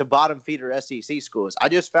 losing to bottom feeder SEC schools. I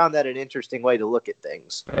just found that an interesting way to look at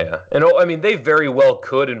things. Yeah. And I mean, they very well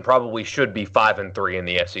could and probably should be 5-3 in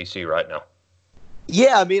the SEC right now.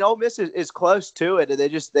 Yeah, I mean, Ole Miss is close to it.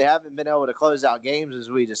 They haven't been able to close out games, as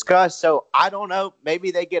we discussed. So I don't know.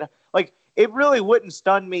 Maybe they get it really wouldn't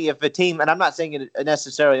stun me if a team, and I'm not saying it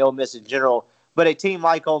necessarily Ole Miss in general, but a team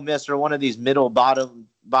like Ole Miss or one of these middle bottom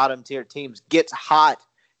tier teams gets hot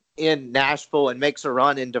in Nashville and makes a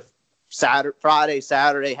run into Friday,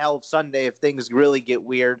 Saturday, hell, Sunday if things really get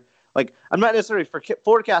weird. I'm not necessarily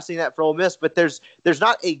forecasting that for Ole Miss, but there's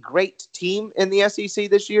not a great team in the SEC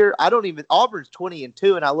this year. Auburn's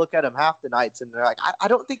 20-2, and I look at them half the nights, and they're like, I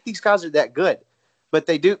don't think these guys are that good. But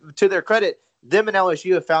they do, to their credit, them and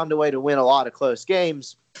LSU have found a way to win a lot of close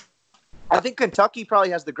games. I think Kentucky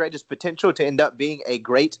probably has the greatest potential to end up being a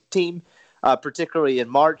great team, particularly in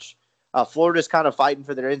March. Florida's kind of fighting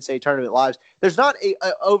for their NCAA tournament lives. There's not a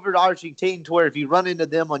overarching team to where if you run into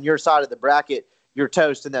them on your side of the bracket, you're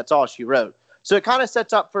toast, and that's all she wrote. So it kind of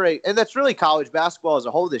sets up for and that's really college basketball as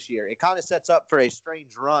a whole this year. It kind of sets up for a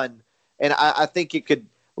strange run, and I think it could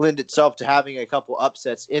lend itself to having a couple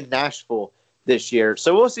upsets in Nashville this year.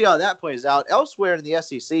 So we'll see how that plays out. Elsewhere in the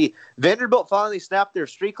SEC, Vanderbilt finally snapped their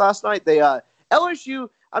streak last night. They LSU,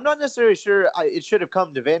 I'm not necessarily sure it should have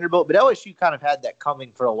come to Vanderbilt, but LSU kind of had that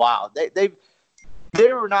coming for a while.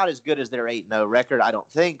 They were not as good as their 8-0 record, I don't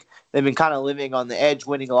think. They've been kind of living on the edge,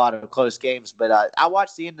 winning a lot of close games. But I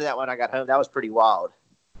watched the end of that when I got home. That was pretty wild.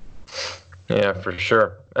 Yeah, for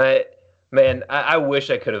sure. I wish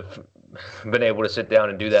I could have been able to sit down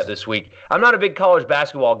and do that this week. I'm not a big college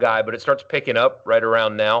basketball guy, but it starts picking up right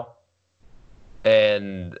around now.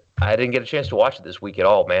 And I didn't get a chance to watch it this week at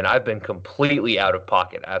all, man. I've been completely out of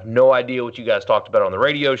pocket. I have no idea what you guys talked about on the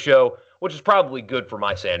radio show, which is probably good for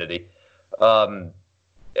my sanity.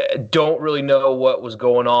 Don't really know what was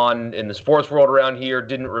going on in the sports world around here.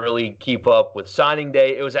 Didn't really keep up with signing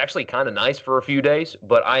day. It was actually kind of nice for a few days,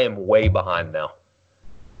 but I am way behind now.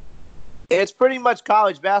 It's pretty much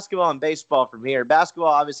college basketball and baseball from here. Basketball,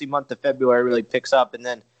 obviously, month of February really picks up. And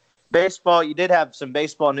then baseball, you did have some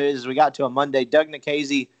baseball news as we got to on Monday. Doug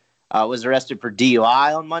Nikhazy was arrested for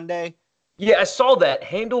DUI on Monday. Yeah, I saw that.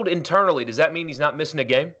 Handled internally. Does that mean he's not missing a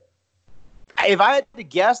game? If I had to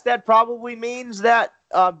guess, that probably means that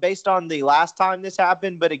based on the last time this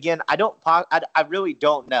happened. But again, I really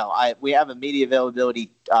don't know. We have a media availability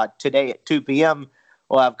today at 2 p.m.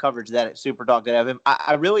 We'll have coverage of that at SuperTalk.fm.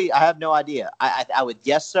 I have no idea. I would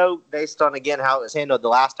guess so based on, again, how it was handled the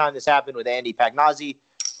last time this happened with Andy Pagnazzi.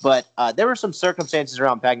 But there were some circumstances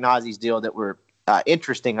around Pagnazzi's deal that were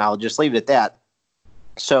interesting. I'll just leave it at that.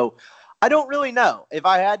 So I don't really know. If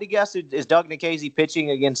I had to guess, is Doug Nikhazy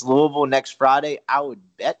pitching against Louisville next Friday? I would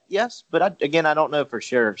bet yes, but I don't know for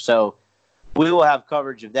sure. So we will have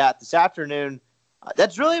coverage of that this afternoon.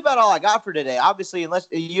 That's really about all I got for today. Obviously, unless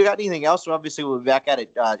you got anything else, obviously we'll be back at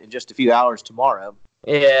it in just a few hours tomorrow.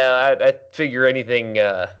 Yeah, I figure anything.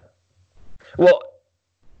 Well,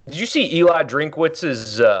 did you see Eli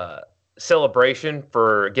Drinkwitz's celebration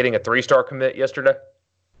for getting a 3-star commit yesterday?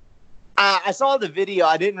 I saw the video.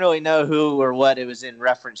 I didn't really know who or what it was in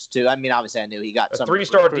reference to. I mean, obviously I knew he got a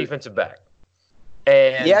 3-star defensive back.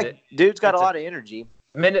 And yeah, dude's got a lot of energy.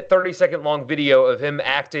 Minute 30-second long video of him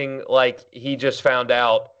acting like he just found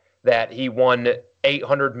out that he won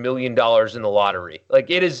 $800 million in the lottery. Like,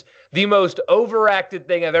 it is the most overacted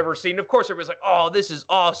thing I've ever seen. Of course, everybody's like, oh, this is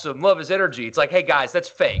awesome. Love his energy. It's like, hey, guys, that's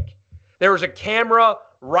fake. There was a camera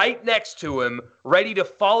right next to him ready to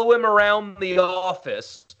follow him around the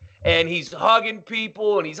office. And he's hugging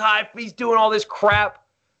people, and he's doing all this crap.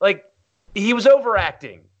 Like, he was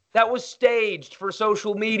overacting. That was staged for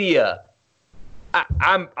social media.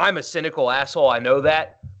 I'm a cynical asshole, I know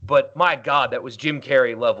that. But, my God, that was Jim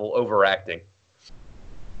Carrey level overacting.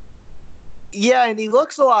 Yeah, and he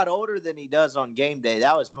looks a lot older than he does on game day.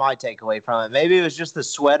 That was my takeaway from it. Maybe it was just the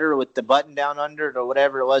sweater with the button down under it or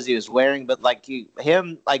whatever it was he was wearing. But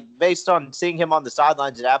based on seeing him on the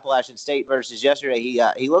sidelines at Appalachian State versus yesterday,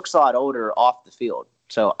 he looks a lot older off the field.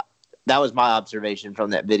 So that was my observation from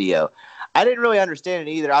that video. I didn't really understand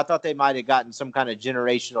it either. I thought they might have gotten some kind of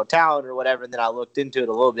generational talent or whatever. And then I looked into it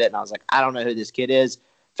a little bit and I was like, I don't know who this kid is.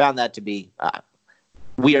 Found that to be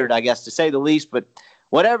weird, I guess, to say the least. But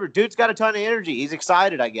whatever, dude's got a ton of energy. He's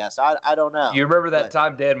excited, I guess. I don't know. You remember that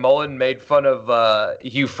time Dan Mullen made fun of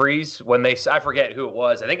Hugh Freeze when I forget who it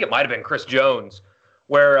was. I think it might have been Chris Jones,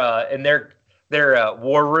 where in their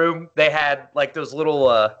war room they had like those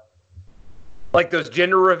little like those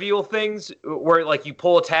gender reveal things where like you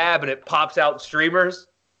pull a tab and it pops out streamers.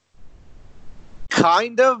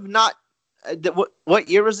 Kind of not. What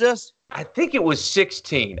year was this? I think it was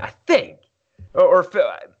 16. I think or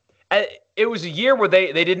it was a year where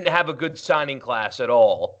they didn't have a good signing class at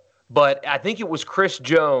all. But I think it was Chris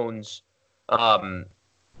Jones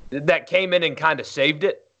that came in and kind of saved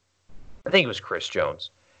it. I think it was Chris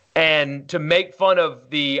Jones. And to make fun of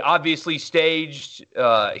the obviously staged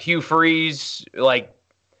Hugh Freeze, like,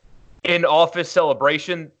 in-office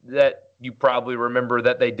celebration that you probably remember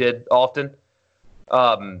that they did often,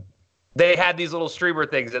 they had these little streamer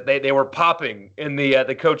things that they were popping in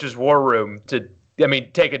the coach's war room to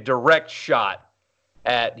take a direct shot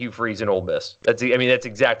at Hugh Freeze and Ole Miss. That's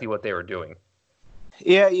exactly what they were doing.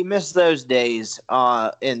 Yeah, you miss those days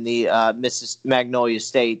in the Magnolia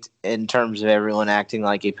State in terms of everyone acting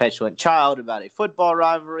like a petulant child about a football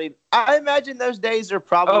rivalry. I imagine those days are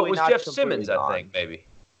probably not. Jeff Simmons, gone. I think, maybe.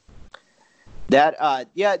 That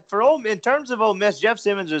in terms of Ole Miss, Jeff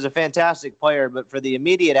Simmons was a fantastic player, but for the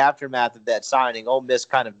immediate aftermath of that signing, Ole Miss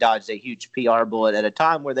kind of dodged a huge PR bullet at a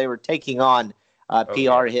time where they were taking on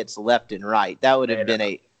PR hits left and right. That would have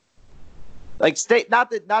been State,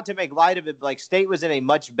 not to make light of it, but State was in a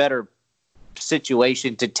much better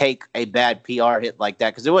situation to take a bad PR hit like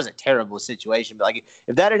that, because it was a terrible situation. But like,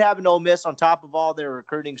 if that had happened to Ole Miss on top of all their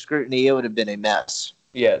recruiting scrutiny, it would have been a mess.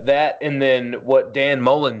 Yeah, that, and then what Dan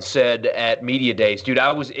Mullen said at Media Days, dude.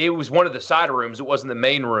 It was one of the side rooms. It wasn't the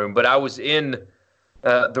main room, but I was in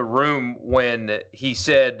the room when he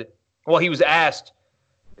said, well, he was asked,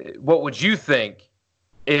 what would you think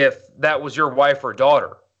if that was your wife or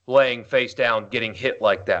daughter laying face down getting hit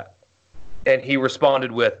like that? And he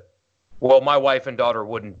responded with, well, my wife and daughter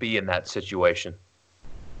wouldn't be in that situation.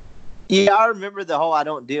 Yeah, I remember the whole I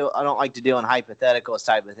don't like to deal in hypotheticals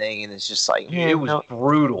type of thing, and it's just like, it was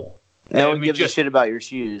brutal. No one gives a shit about your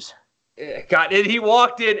shoes. God, and he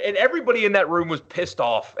walked in, and everybody in that room was pissed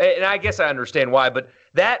off. And I guess I understand why, but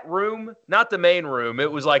that room, not the main room,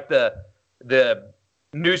 it was like the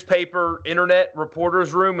newspaper internet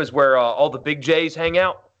reporters room is where all the big J's hang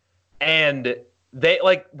out. And they,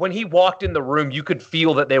 like, when he walked in the room, you could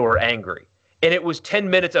feel that they were angry. And it was 10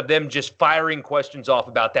 minutes of them just firing questions off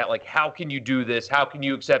about that. Like, how can you do this? How can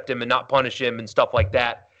you accept him and not punish him and stuff like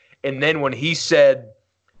that? And then when he said,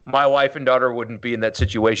 my wife and daughter wouldn't be in that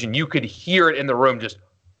situation, you could hear it in the room just,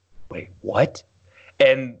 wait, what?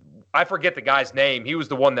 And I forget the guy's name. He was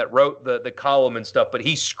the one that wrote the column and stuff, but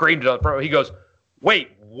he screamed it on front. He goes,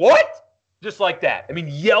 wait, what? Just like that. I mean,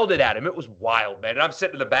 yelled it at him. It was wild, man. And I'm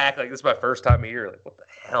sitting in the back like, this is my first time here. Like, what the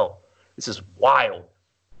hell? This is wild.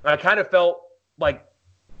 And I kind of felt like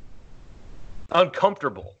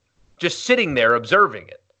uncomfortable just sitting there observing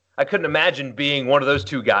it. I couldn't imagine being one of those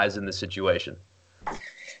two guys in this situation.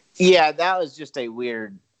 Yeah, that was just a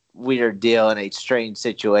weird deal and a strange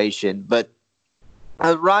situation. But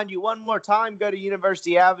Ron, you one more time, go to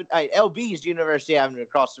University Avenue, LB's University Avenue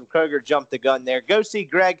across from Kroger. Jump the gun there. Go see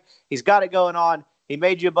Greg. He's got it going on. He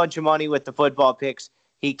made you a bunch of money with the football picks.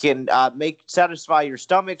 He can satisfy your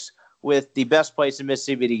stomachs with the best place in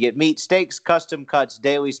Mississippi to get meat, steaks, custom cuts,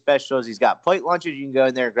 daily specials. He's got plate lunches. You can go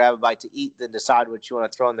in there and grab a bite to eat, then decide what you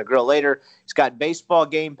want to throw on the grill later. He's got baseball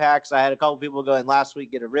game packs. I had a couple people go in last week,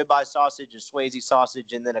 get a ribeye sausage, a Swayze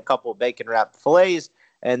sausage, and then a couple bacon-wrapped fillets,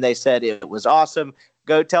 and they said it was awesome.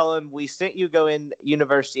 Go tell him we sent you. Go in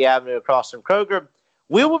University Avenue across from Kroger.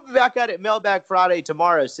 We will be back at it Mailbag Friday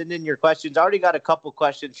tomorrow. Send in your questions. I already got a couple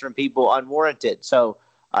questions from people unwarranted, so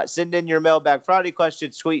send in your Mailbag Friday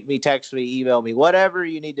questions, tweet me, text me, email me, whatever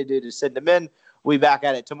you need to do to send them in. We'll be back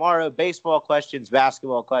at it tomorrow. Baseball questions,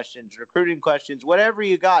 basketball questions, recruiting questions, whatever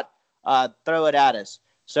you got, throw it at us.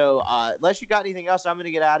 So unless you got anything else, I'm going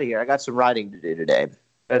to get out of here. I got some writing to do today.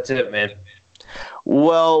 That's it, man.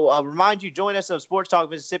 Well, I'll remind you, join us on Sports Talk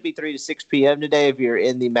Mississippi 3 to 6 p.m. today if you're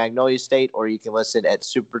in the Magnolia State, or you can listen at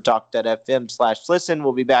supertalk.fm/listen.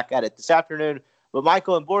 We'll be back at it this afternoon. But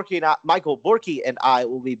Michael Borky and I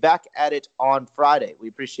will be back at it on Friday. We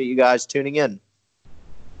appreciate you guys tuning in.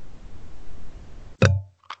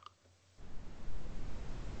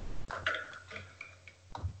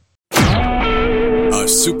 A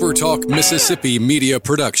SuperTalk Mississippi media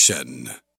production.